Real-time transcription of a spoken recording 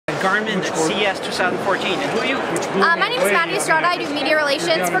Garmin CES 2014. And who are you? My name is Maddie Estrada. I do media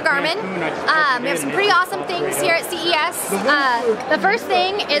relations for Garmin. We have some pretty awesome things here at CES. The first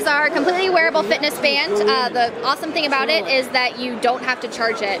thing is our completely wearable fitness band. The awesome thing about it is that you don't have to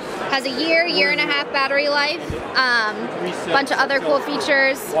charge it. It has a year and a half battery life. Bunch of other cool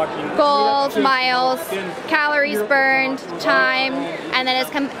features: goals, miles, calories burned, time, and then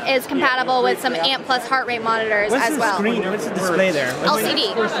is compatible with some Amp Plus heart rate monitors as well. What's the display there?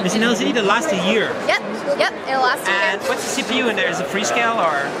 LCD. It's an LCD that lasts a year. Yep, it'll last a year. And what's the CPU in there? Is it Freescale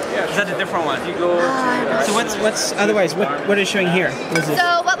or is that a different one? So what's otherwise? What is showing here? What is this?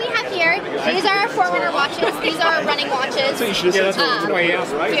 So what we have here, these are our Forerunner watches. These are running watches. If you're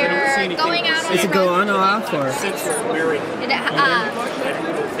going out on Does it go on or off or?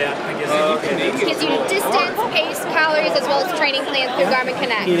 It gives you distance, pace, calories, as well as training plans through Garmin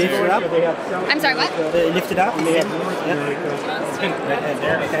Connect. Can you lift it up? I'm sorry, what? Lift it up? Yeah. Right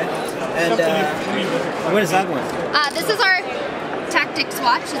there, okay. And what is that one? This is our Tactix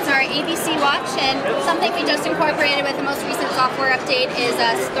watch. It's our ABC watch, and something we just incorporated with the most recent software update is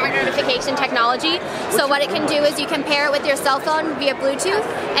smart notification technology. So what it can do is you can pair it with your cell phone via Bluetooth,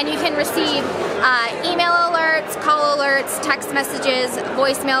 and you can receive email alerts, call alerts, text messages,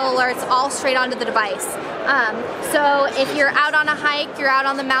 voicemail alerts, all straight onto the device. So if you're out on a hike, you're out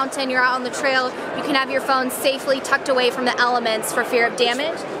on the mountain, you're out on the trail, you can have your phone safely tucked away from the elements for fear of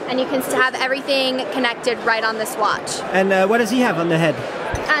damage, and you can have everything connected right on this watch. And what does he have on the head?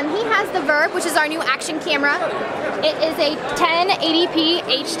 He has the Verb, which is our new action camera. It is a 1080p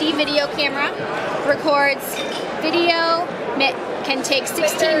HD video camera. Records video, can take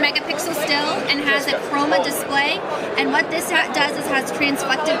 16 megapixel still, and has a chroma display. And what this does is has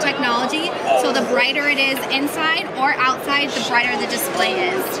transflective technology, so the brighter it is inside or outside, the brighter the display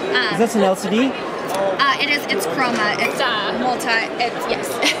is. Is that an LCD? It's chroma. It's yes.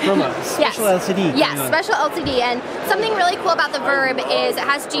 Chroma. Special LCD. Yes, special LCD. And something really cool about the Verb is it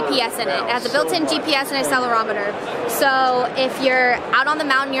has GPS in it. It has a built-in GPS and accelerometer. So if you're out on the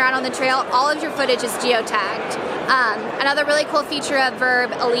mountain, you're out on the trail, all of your footage is geotagged. Another really cool feature of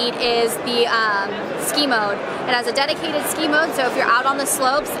Verb Elite is the ski mode. It has a dedicated ski mode, so if you're out on the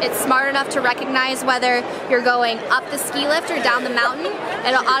slopes, it's smart enough to recognize whether you're going up the ski lift or down the mountain.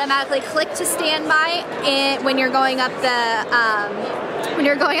 It'll automatically click to standby when you're going up the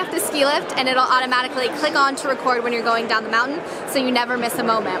ski lift, and it'll automatically click on to record when you're going down the mountain, so you never miss a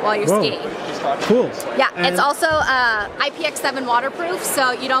moment while you're skiing. Cool. Yeah, and it's also IPX7 waterproof,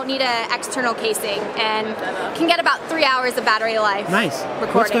 so you don't need an external casing, and can get about 3 hours of battery life. Nice.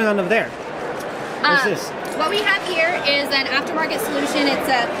 Recording. What's going on over there? What's this? What we have here is an aftermarket solution. It's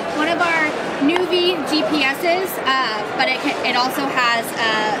one of our Nuvi GPSs, but it also has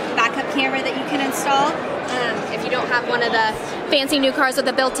a backup camera that you can install. If you don't have one of the fancy new cars with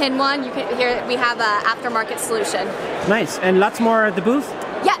a built-in one, here we have an aftermarket solution. Nice. And lots more at the booth?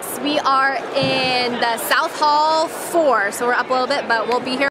 Yes, we are in the South Hall 4, so we're up a little bit, but we'll be here